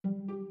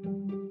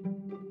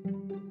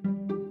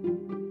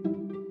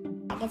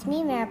back, it's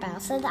me, Maribel.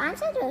 So the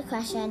answer to the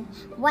question,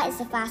 what is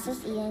the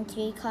fastest eating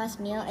 3-course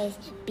meal, is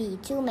B,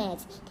 2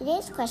 minutes.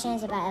 Today's question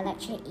is about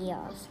electric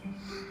eels.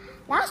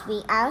 Last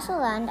week, I also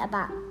learned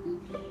about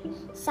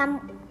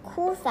some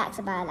cool facts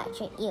about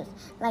electric eels.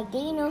 Like, do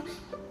you know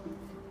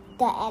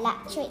the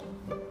electric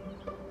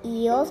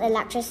eels'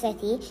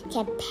 electricity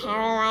can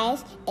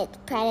paralyze its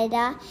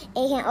predator?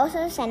 It can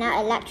also send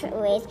out electric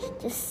waves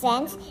to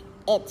sense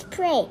its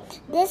prey.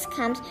 This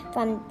comes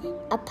from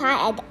a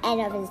part at the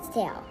end of its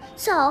tail.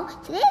 So,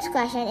 today's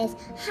question is,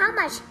 how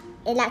much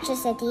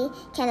electricity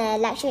can an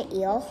electric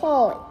eel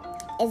hold?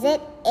 Is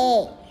it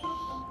A,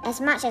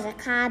 as much as a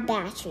car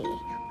battery?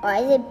 Or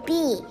is it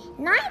B,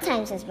 9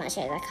 times as much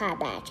as a car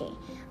battery?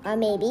 Or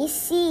maybe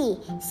C,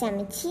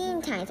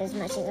 17 times as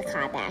much as a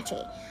car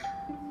battery?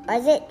 Or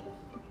is it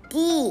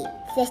D,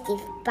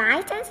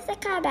 55 times as a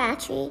car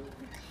battery?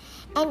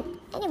 And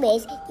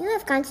anyways, you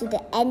have come to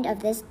the end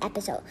of this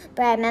episode.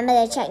 But remember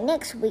to check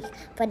next week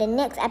for the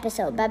next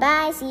episode.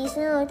 Bye-bye. See you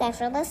soon. Thanks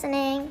for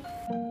listening.